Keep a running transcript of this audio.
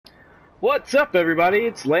What's up, everybody?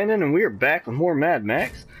 It's Landon, and we are back with more Mad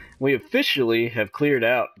Max. We officially have cleared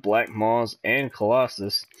out Black Maws and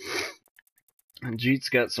Colossus. And Jeet's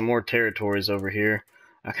got some more territories over here.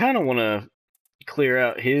 I kind of want to clear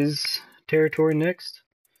out his territory next.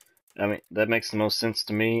 I mean, that makes the most sense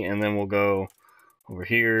to me. And then we'll go over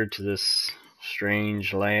here to this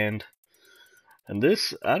strange land. And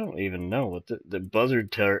this, I don't even know what the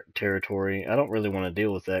buzzard territory. I don't really want to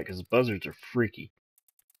deal with that because buzzards are freaky.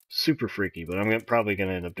 Super freaky, but I'm probably going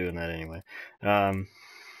to end up doing that anyway.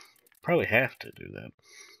 Probably have to do that.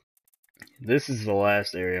 This is the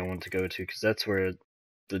last area I want to go to because that's where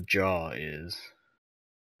the jaw is.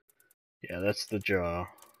 Yeah, that's the jaw.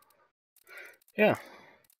 Yeah.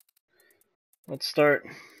 Let's start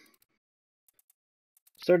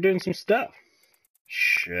doing some stuff.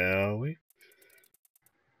 Shall we?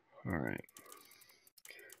 Alright.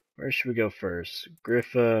 Where should we go first?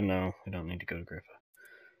 Griffa? No, we don't need to go to Griffa.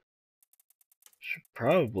 Should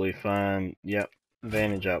probably find, yep,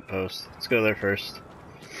 Vantage Outpost. Let's go there first.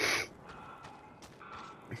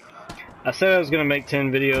 I said I was going to make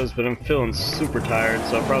 10 videos, but I'm feeling super tired,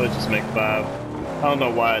 so I'll probably just make 5. I don't know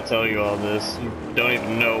why I tell you all this. You don't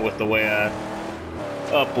even know with the way I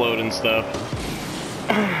upload and stuff.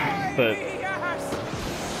 But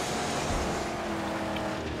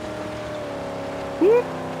whoop.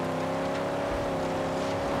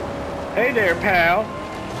 Hey there, pal.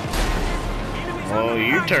 Well,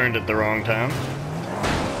 you turned at the wrong time.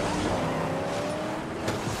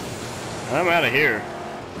 I'm out of here.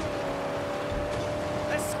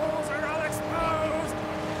 The souls are all exposed.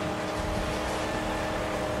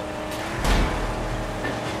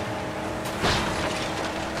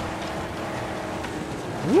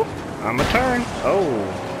 Whoop. I'm a turn. Oh.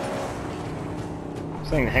 This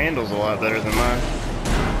thing handles a lot better than mine.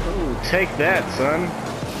 Ooh, take that, son.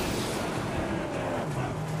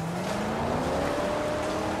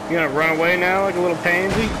 You gonna run away now like a little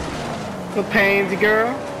pansy? Little pansy girl?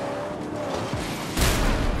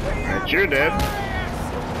 Alright, you're dead.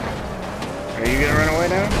 Are you gonna run away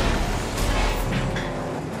now?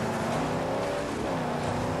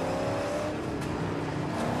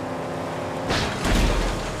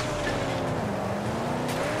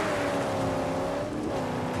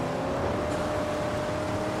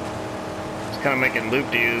 Just kinda making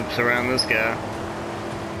loop-de-oops around this guy.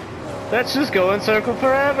 Let's just go in circle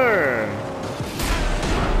forever.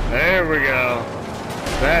 There we go.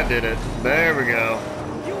 That did it. There we go.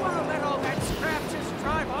 You want to let all that scrap just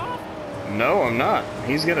drive off? No, I'm not.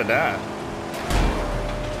 He's gonna die.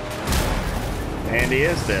 And he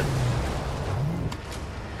is dead.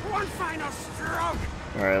 One final stroke.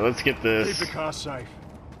 Alright, let's get this. Keep the car safe.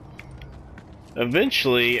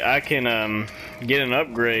 Eventually, I can get an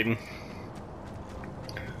upgrade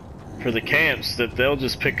for the camps that they'll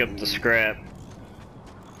just pick up the scrap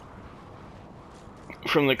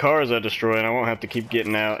from the cars I destroy, and I won't have to keep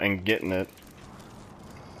getting out and getting it,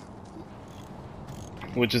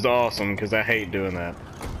 which is awesome because I hate doing that.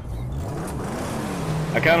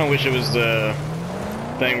 I kind of wish it was the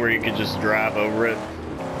thing where you could just drive over it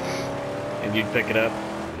and you'd pick it up.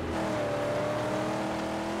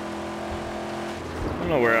 I don't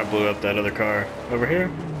know where I blew up that other car. Over here?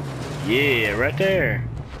 Yeah, right there.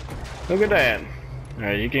 Look at that.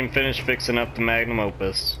 Alright, you can finish fixing up the magnum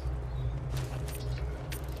opus.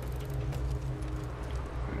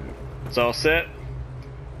 It's all set.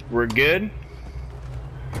 We're good.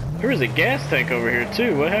 There was a gas tank over here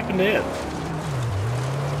too. What happened to it?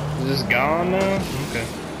 Is this gone now? Okay.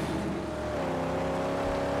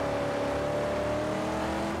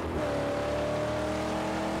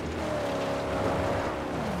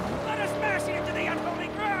 Let us smash it into the unholy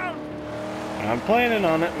ground. I'm planning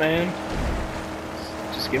on it, man.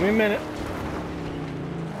 Just give me a minute.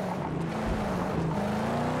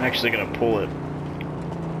 I'm actually gonna pull it.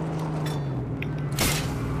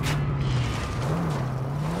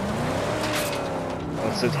 Oh,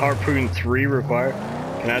 it says harpoon 3 required.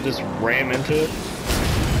 Can I just ram into it?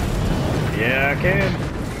 Yeah, I can.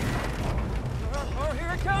 Oh,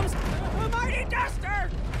 here it comes. The mighty duster.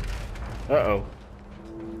 Uh-oh.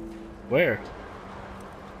 Where?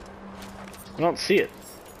 I don't see it.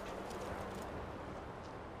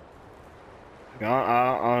 I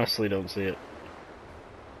honestly don't see it.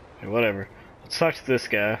 Okay, whatever. Let's talk to this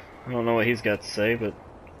guy. I don't know what he's got to say, but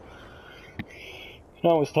I can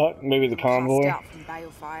always talk. Maybe the convoy. Out from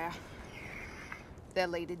Balefire. Their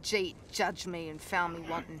leader Jeet judged me and found me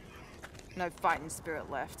wanting. No fighting spirit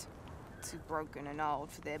left. Too broken and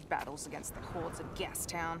old for their battles against the hordes of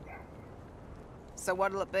Gastown. So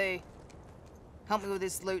what'll it be? Help me with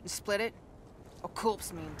this loot and split it? Or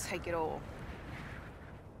corpse me and take it all?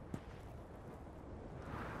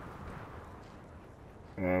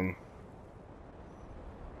 I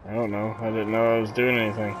don't know. I didn't know I was doing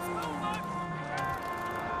anything.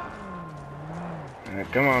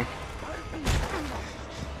 Alright, come on.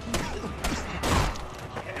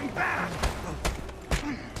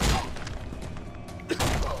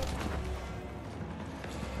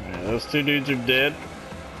 Alright, those two dudes are dead.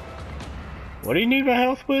 What do you need my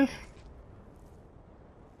health with?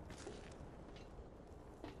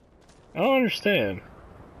 I don't understand.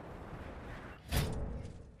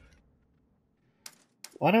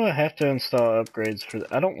 Why do I have to install upgrades for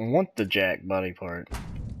I don't want the jack body part.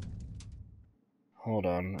 Hold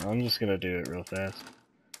on, I'm just gonna do it real fast.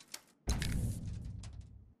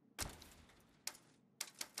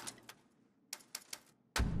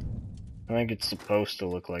 I think it's supposed to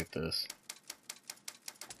look like this.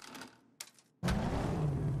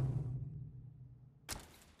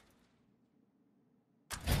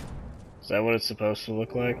 Is that what it's supposed to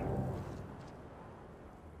look like?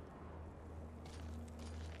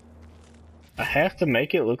 I have to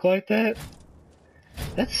make it look like that?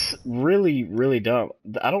 That's really, really dumb.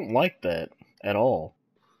 I don't like that at all.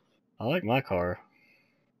 I like my car.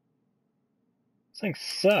 This thing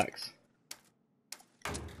sucks.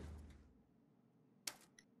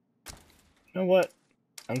 You know what?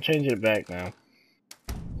 I'm changing it back now.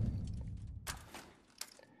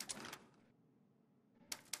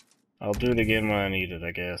 I'll do it again when I need it,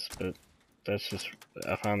 I guess, but that's just,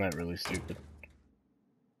 I find that really stupid.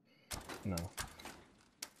 No.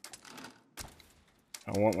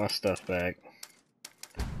 I want my stuff back.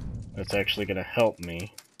 That's actually gonna help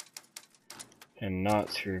me and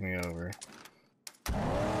not screw me over.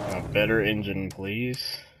 A better engine,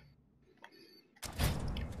 please.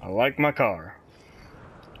 I like my car.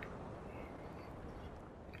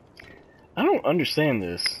 I don't understand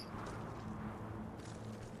this.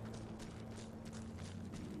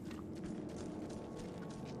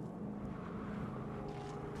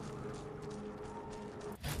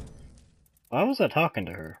 Why was I talking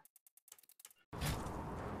to her?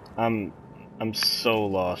 I'm so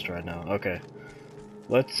lost right now. Okay.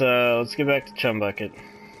 Let's get back to Chum Bucket.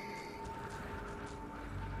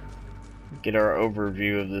 Get our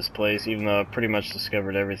overview of this place, even though I've pretty much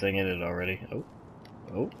discovered everything in it already. Oh.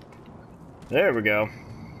 Oh. There we go.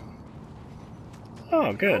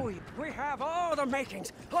 Oh, good. Oh, we have all the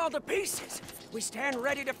makings, all the pieces. We stand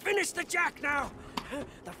ready to finish the jack now.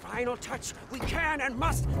 The final touch, we can and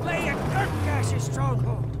must lay at Kirkgash's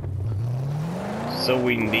stronghold. So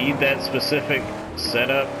we need that specific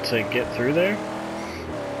setup to get through there?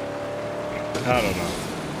 I don't know.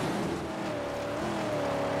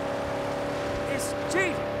 This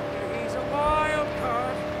Jeet, he's a wild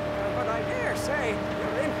card. But I dare say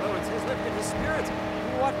your influence has lifted his spirits.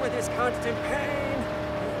 What with his constant pain,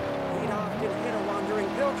 he'd often hit a wandering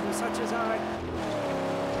pilgrim such as I.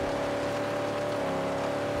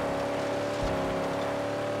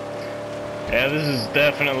 Yeah, this is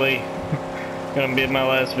definitely gonna be my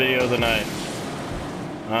last video of the night.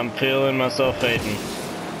 I'm feeling myself fading.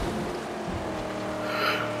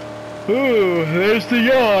 Ooh, there's the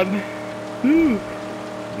yawn. Ooh,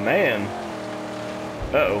 man.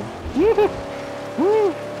 Uh-oh. Woo!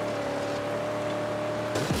 Woo!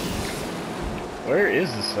 Where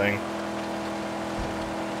is this thing?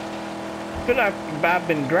 But I've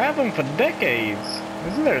been driving for decades.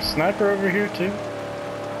 Isn't there a sniper over here too?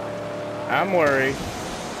 I'm worried.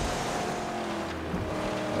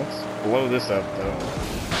 Let's blow this up though.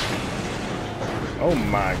 Oh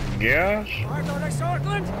my gosh.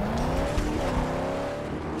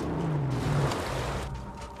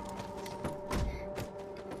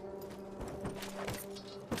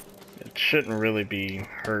 It shouldn't really be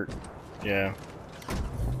hurt. Yeah.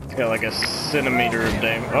 It's got like a centimeter of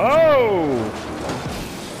damage. Oh!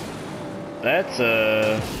 That's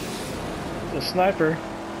a sniper.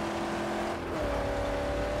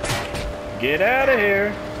 Get out of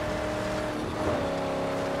here!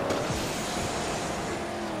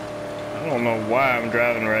 I don't know why I'm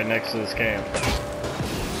driving right next to this camp.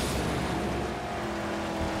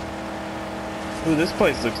 Ooh, this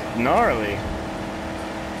place looks gnarly.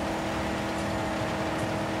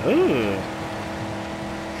 Ooh.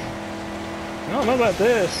 I don't know about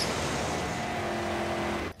this.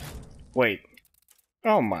 Wait.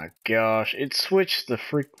 Oh my gosh, it switched the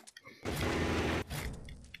freak...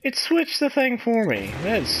 It switched the thing for me.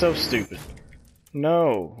 That is so stupid.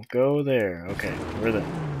 No, go there. Okay, where the...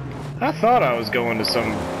 I thought I was going to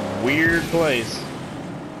some weird place.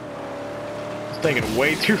 It's taking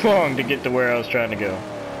way too long to get to where I was trying to go.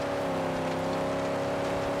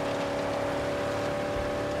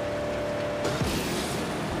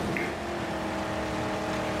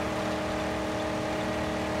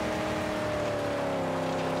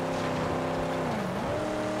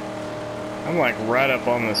 I'm like right up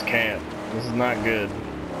on this camp. This is not good.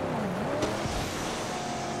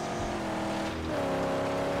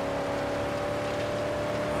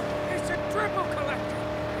 It's a triple collector.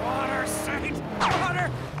 Water, saint,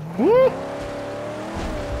 water. Woo!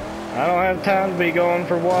 I don't have time to be going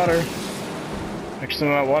for water. Actually,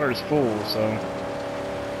 my water is full, so.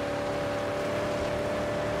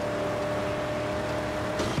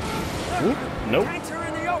 Oop, nope. Tanks are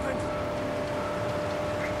in the open.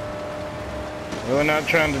 Really not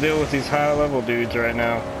trying to deal with these high-level dudes right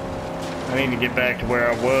now. I need to get back to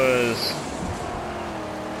where I was.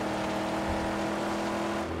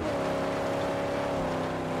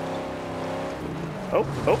 Oh,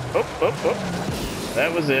 oh, oh, oh, oh.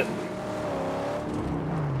 That was it.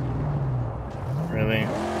 Really?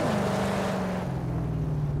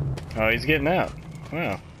 Oh, he's getting out.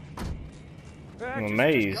 Wow. I'm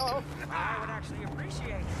amazed. I would actually appreciate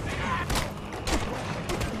it.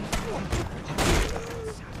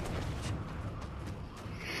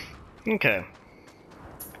 Okay.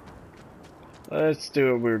 Let's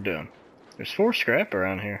do what we were doing. There's 4 scrap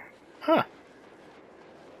around here. Huh.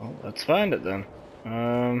 Well, let's find it then.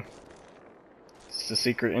 It's the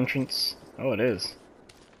secret entrance. Oh, it is.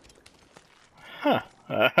 Huh.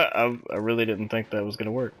 I really didn't think that was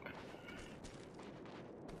gonna work.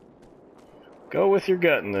 Go with your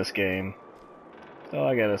gut in this game. That's all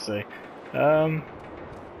I gotta say.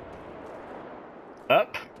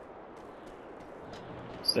 Up?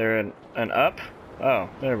 Is there an up? Oh,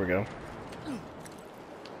 there we go.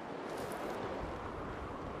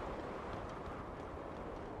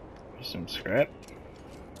 There's some scrap.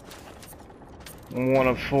 1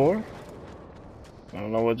 of 4. I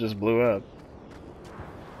don't know what just blew up.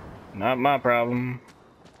 Not my problem.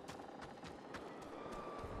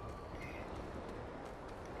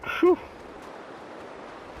 Whew.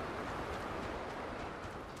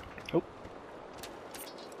 Oh.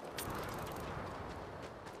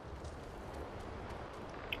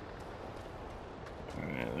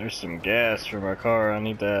 Alright, there's some gas for my car. I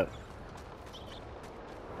need that.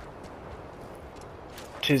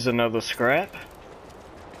 Tis another scrap.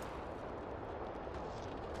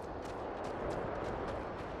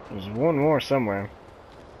 There's 1 more somewhere.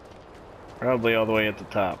 Probably all the way at the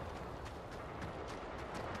top.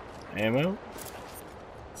 Ammo?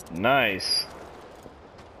 Nice.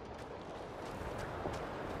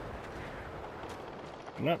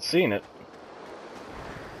 I'm not seeing it.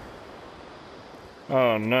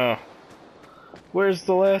 Oh no. Where's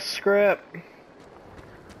the last scrap?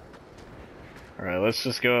 Alright, let's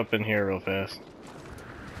just go up in here real fast.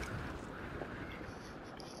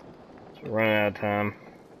 We're running out of time.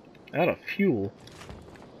 Out of fuel?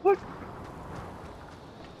 What?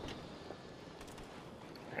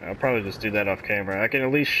 I'll probably just do that off camera. I can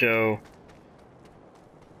at least show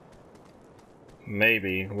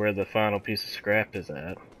maybe where the final piece of scrap is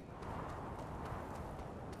at.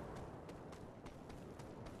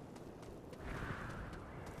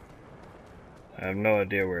 I have no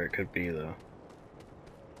idea where it could be though.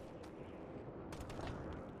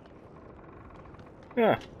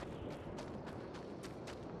 Huh.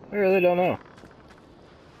 I really don't know.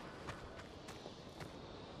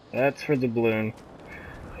 That's for the balloon.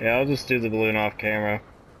 Yeah, I'll just do the balloon off camera.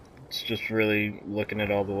 It's just really looking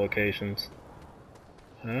at all the locations.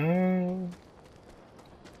 Oh,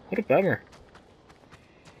 what a bummer.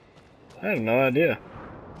 I have no idea.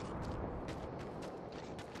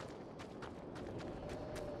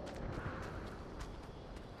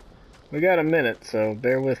 We got a minute, so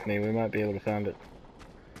bear with me. We might be able to find it.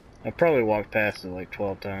 I probably walked past it like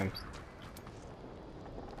 12 times.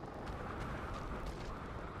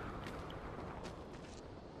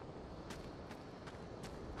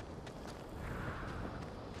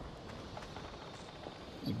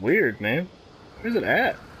 It's weird, man. Where's it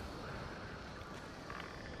at?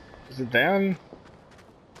 Is it down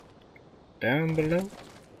below?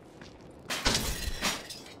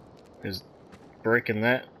 Is breaking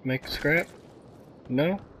that make scrap?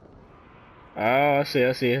 No? Oh, I see.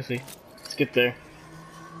 Let's get there.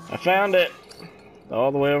 I found it!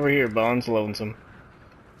 All the way over here, Bonds Lonesome.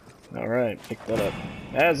 Alright, pick that up.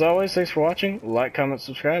 As always, thanks for watching. Like, comment,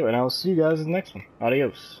 subscribe, and I will see you guys in the next one.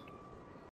 Adios.